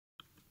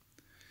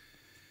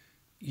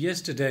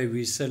Yesterday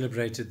we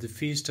celebrated the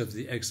feast of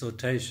the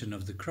exaltation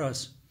of the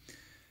cross,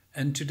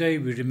 and today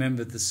we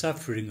remember the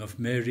suffering of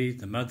Mary,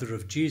 the mother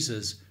of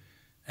Jesus,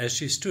 as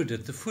she stood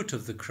at the foot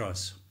of the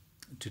cross.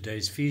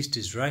 Today's feast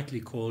is rightly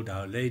called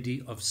Our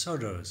Lady of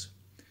Sorrows.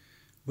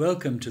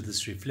 Welcome to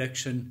this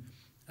reflection,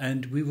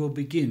 and we will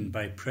begin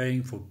by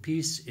praying for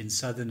peace in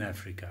Southern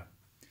Africa.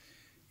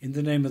 In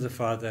the name of the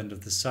Father, and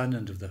of the Son,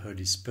 and of the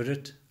Holy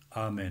Spirit.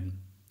 Amen.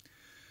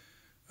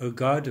 O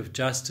God of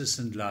justice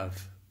and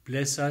love,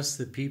 bless us,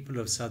 the people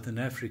of Southern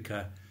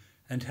Africa,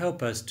 and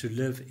help us to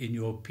live in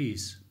your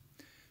peace.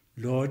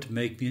 Lord,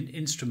 make me an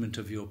instrument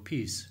of your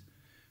peace.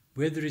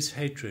 Where there is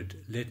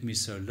hatred, let me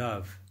sow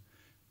love.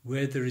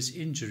 Where there is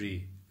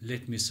injury,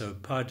 let me sow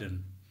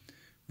pardon.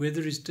 Where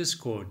there is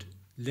discord,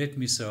 let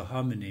me sow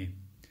harmony.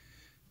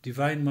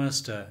 Divine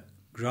Master,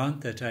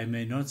 grant that I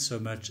may not so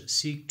much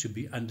seek to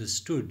be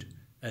understood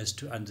as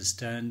to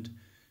understand,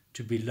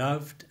 to be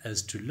loved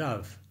as to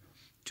love,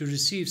 to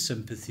receive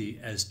sympathy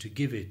as to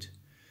give it.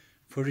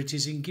 For it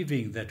is in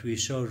giving that we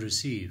shall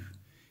receive,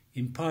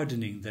 in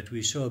pardoning that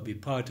we shall be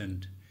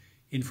pardoned,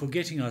 in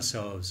forgetting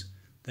ourselves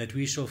that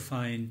we shall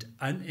find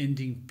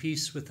unending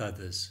peace with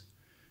others.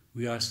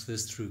 We ask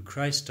this through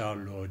Christ our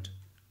Lord.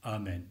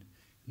 Amen.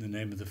 In the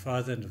name of the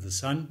Father, and of the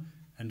Son,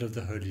 and of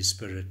the Holy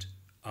Spirit.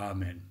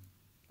 Amen.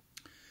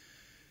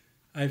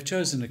 I have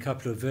chosen a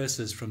couple of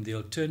verses from the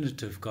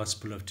alternative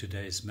Gospel of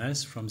today's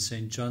Mass, from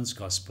St. John's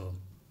Gospel.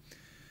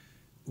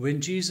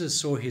 When Jesus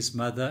saw his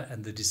mother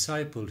and the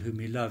disciple whom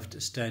he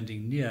loved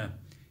standing near,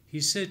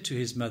 he said to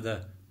his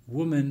mother,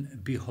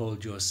 "Woman,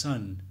 behold your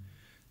son."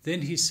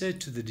 Then he said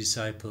to the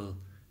disciple,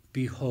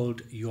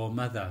 "Behold your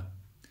mother."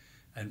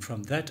 And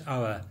from that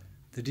hour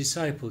the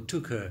disciple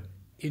took her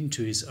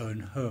into his own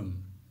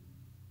home.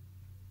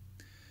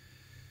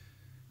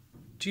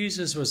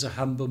 Jesus was a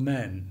humble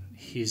man.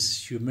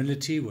 His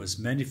humility was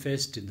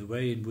manifest in the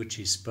way in which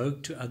he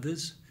spoke to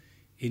others,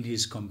 in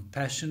his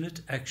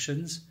compassionate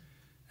actions,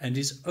 and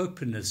his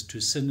openness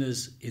to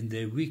sinners in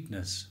their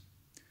weakness.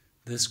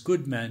 This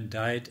good man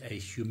died a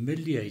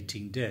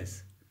humiliating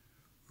death.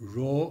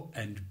 Raw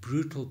and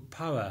brutal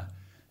power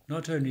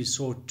not only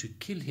sought to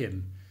kill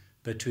him,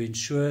 but to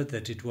ensure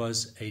that it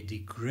was a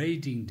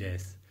degrading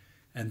death,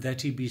 and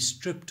that he be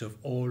stripped of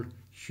all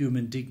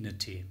human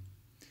dignity.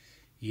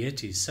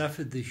 Yet he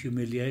suffered the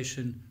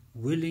humiliation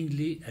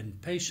willingly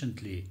and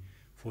patiently,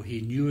 for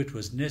he knew it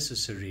was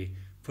necessary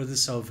for the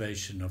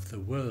salvation of the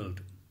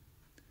world.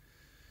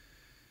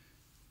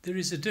 There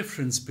is a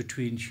difference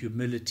between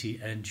humility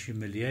and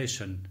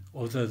humiliation,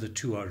 although the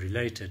two are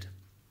related.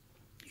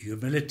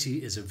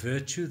 Humility is a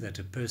virtue that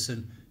a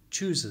person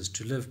chooses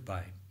to live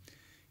by.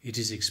 It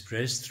is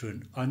expressed through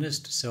an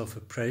honest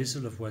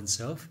self-appraisal of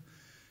oneself,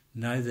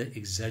 neither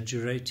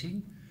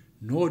exaggerating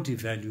nor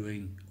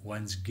devaluing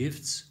one's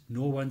gifts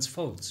nor one's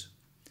faults.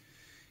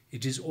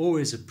 It is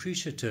always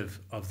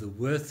appreciative of the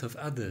worth of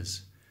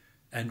others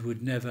and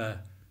would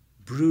never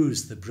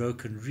bruise the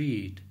broken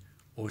reed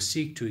or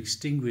seek to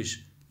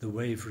extinguish the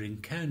wavering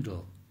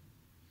candle.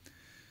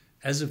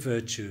 As a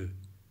virtue,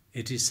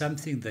 it is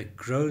something that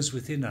grows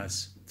within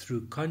us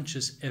through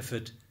conscious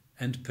effort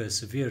and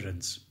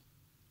perseverance.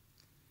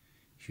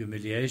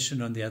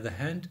 Humiliation, on the other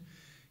hand,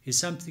 is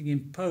something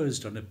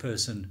imposed on a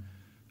person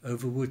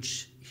over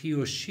which he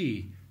or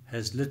she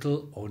has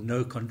little or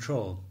no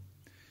control.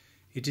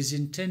 It is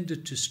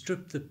intended to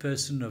strip the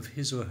person of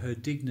his or her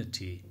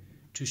dignity,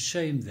 to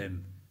shame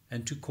them,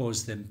 and to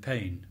cause them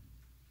pain.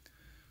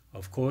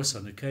 Of course,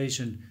 on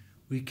occasion,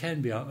 we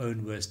can be our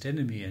own worst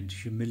enemy and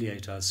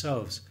humiliate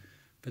ourselves,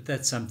 but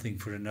that's something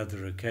for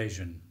another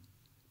occasion.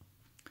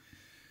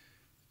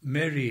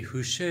 Mary,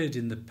 who shared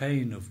in the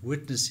pain of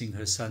witnessing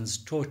her son's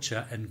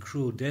torture and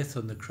cruel death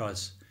on the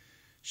cross,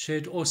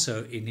 shared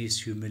also in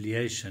his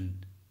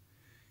humiliation.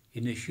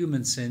 In a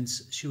human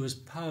sense, she was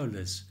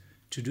powerless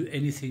to do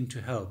anything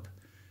to help,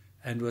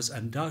 and was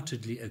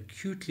undoubtedly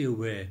acutely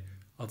aware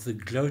of the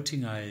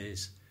gloating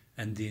eyes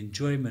and the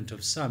enjoyment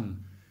of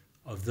some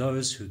of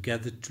those who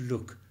gathered to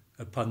look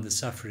upon the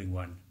suffering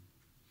one.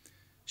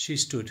 She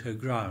stood her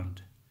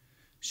ground.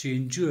 She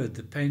endured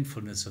the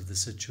painfulness of the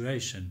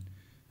situation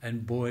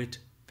and bore it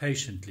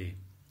patiently,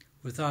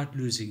 without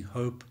losing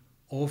hope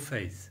or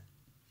faith.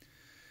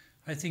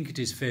 I think it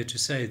is fair to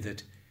say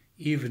that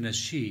even as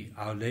she,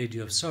 Our Lady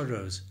of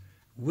Sorrows,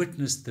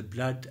 witnessed the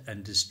blood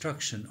and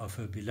destruction of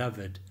her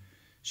beloved,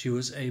 she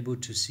was able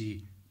to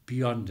see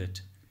beyond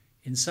it,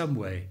 in some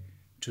way,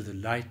 to the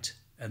light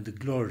and the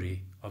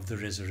glory of the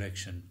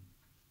resurrection.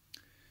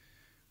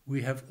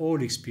 We have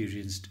all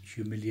experienced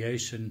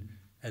humiliation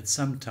at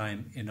some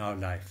time in our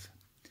life.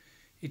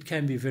 It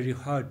can be very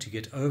hard to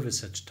get over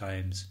such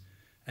times,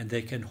 and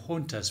they can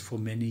haunt us for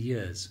many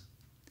years.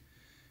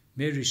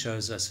 Mary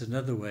shows us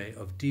another way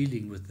of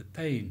dealing with the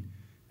pain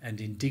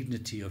and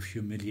indignity of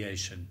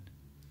humiliation.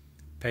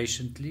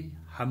 Patiently,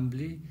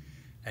 humbly,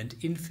 and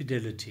in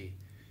fidelity,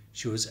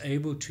 she was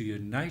able to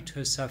unite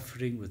her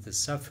suffering with the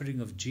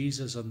suffering of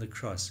Jesus on the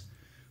cross,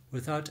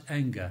 without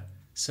anger,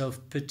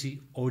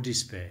 self-pity, or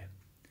despair.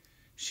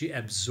 She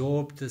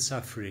absorbed the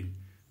suffering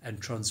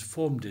and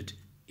transformed it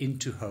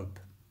into hope.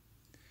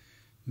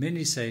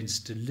 Many saints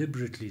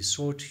deliberately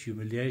sought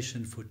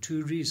humiliation for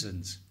two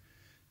reasons: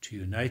 to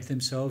unite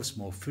themselves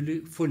more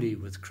fully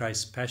with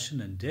Christ's passion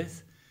and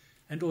death,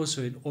 and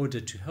also in order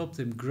to help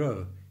them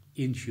grow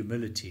in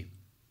humility.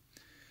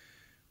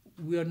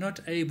 We are not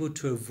able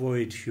to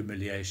avoid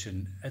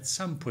humiliation at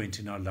some point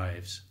in our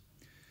lives.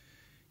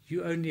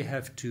 You only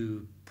have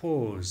to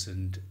pause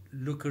and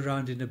look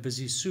around in a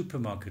busy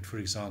supermarket, for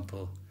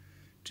example,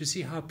 to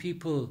see how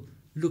people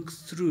look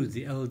through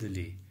the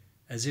elderly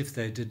as if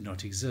they did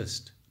not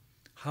exist,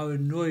 how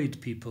annoyed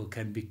people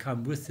can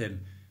become with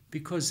them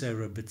because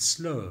they're a bit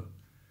slow,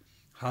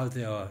 how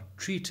they are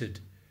treated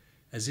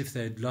as if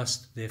they had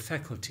lost their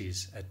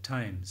faculties at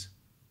times.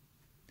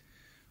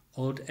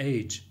 Old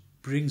age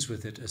brings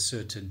with it a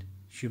certain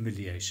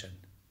humiliation.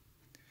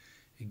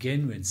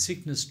 Again, when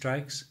sickness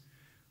strikes,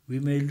 we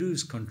may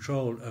lose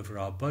control over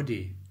our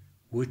body,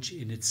 which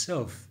in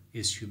itself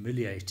is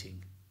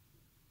humiliating.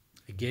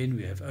 Again,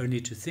 we have only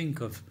to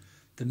think of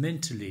the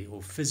mentally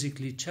or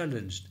physically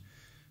challenged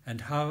and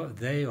how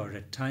they are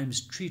at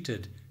times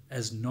treated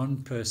as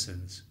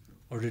non-persons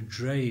or a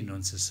drain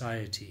on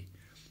society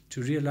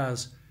to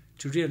realize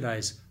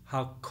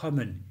how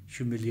common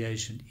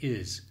humiliation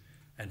is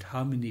and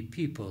how many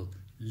people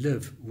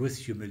live with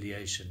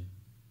humiliation.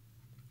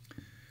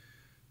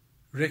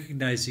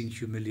 Recognizing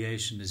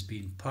humiliation as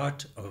being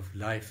part of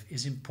life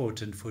is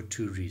important for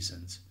two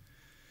reasons.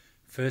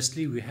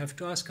 Firstly, we have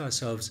to ask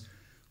ourselves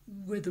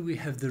whether we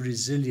have the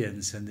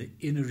resilience and the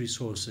inner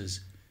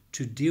resources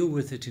to deal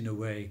with it in a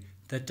way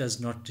that does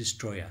not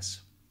destroy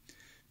us.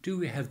 Do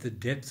we have the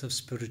depth of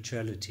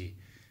spirituality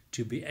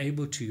to be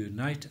able to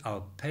unite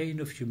our pain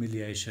of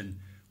humiliation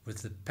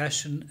with the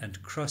passion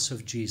and cross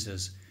of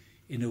Jesus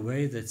in a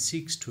way that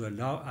seeks to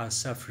allow our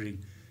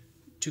suffering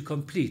to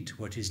complete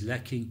what is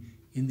lacking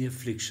in the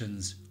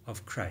afflictions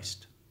of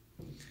Christ?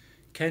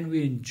 Can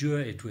we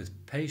endure it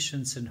with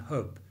patience and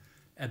hope,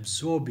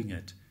 absorbing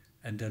it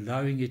and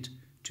allowing it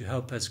to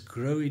help us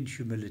grow in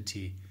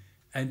humility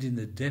and in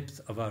the depth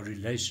of our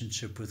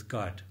relationship with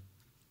God?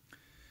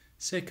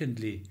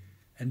 Secondly,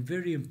 and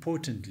very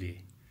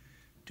importantly,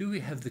 do we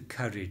have the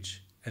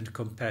courage and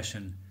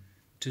compassion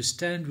to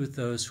stand with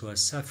those who are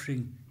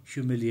suffering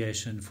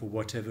humiliation for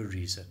whatever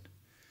reason?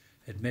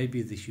 It may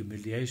be the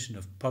humiliation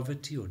of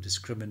poverty or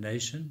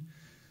discrimination,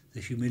 the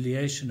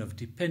humiliation of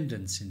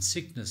dependence in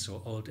sickness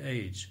or old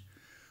age,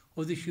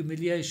 or the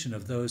humiliation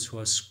of those who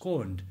are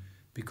scorned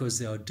because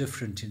they are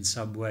different in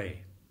some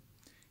way.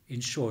 In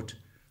short,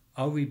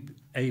 are we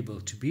able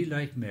to be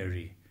like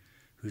Mary,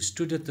 who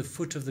stood at the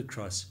foot of the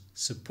cross,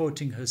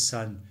 supporting her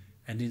son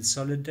and in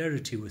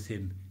solidarity with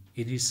him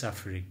in his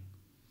suffering?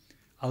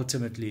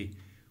 Ultimately,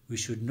 we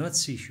should not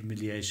see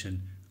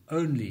humiliation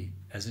only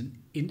as an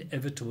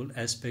inevitable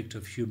aspect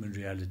of human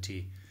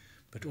reality,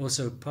 but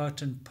also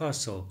part and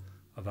parcel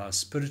of our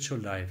spiritual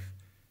life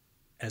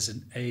as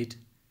an aid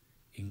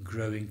in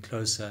growing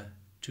closer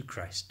to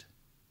Christ.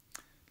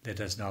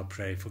 Let us now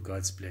pray for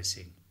God's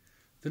blessing.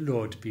 The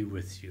Lord be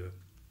with you.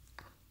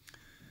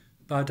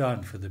 Bow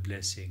down for the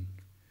blessing.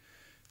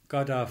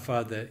 God our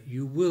Father,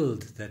 you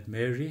willed that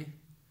Mary,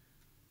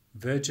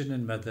 Virgin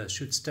and Mother,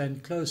 should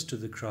stand close to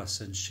the cross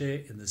and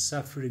share in the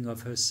suffering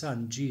of her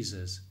Son,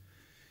 Jesus.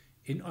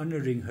 In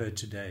honoring her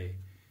today,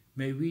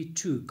 may we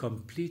too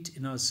complete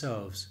in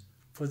ourselves,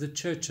 for the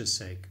Church's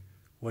sake,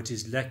 what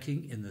is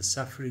lacking in the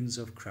sufferings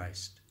of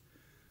Christ.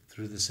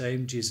 Through the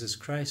same Jesus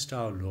Christ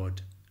our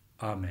Lord.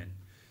 Amen.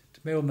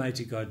 May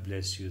Almighty God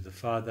bless you, the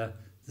Father,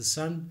 the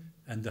Son,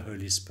 and the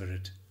Holy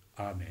Spirit.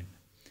 Amen.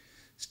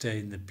 Stay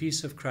in the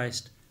peace of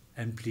Christ,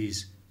 and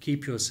please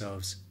keep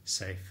yourselves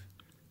safe.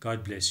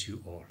 God bless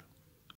you all.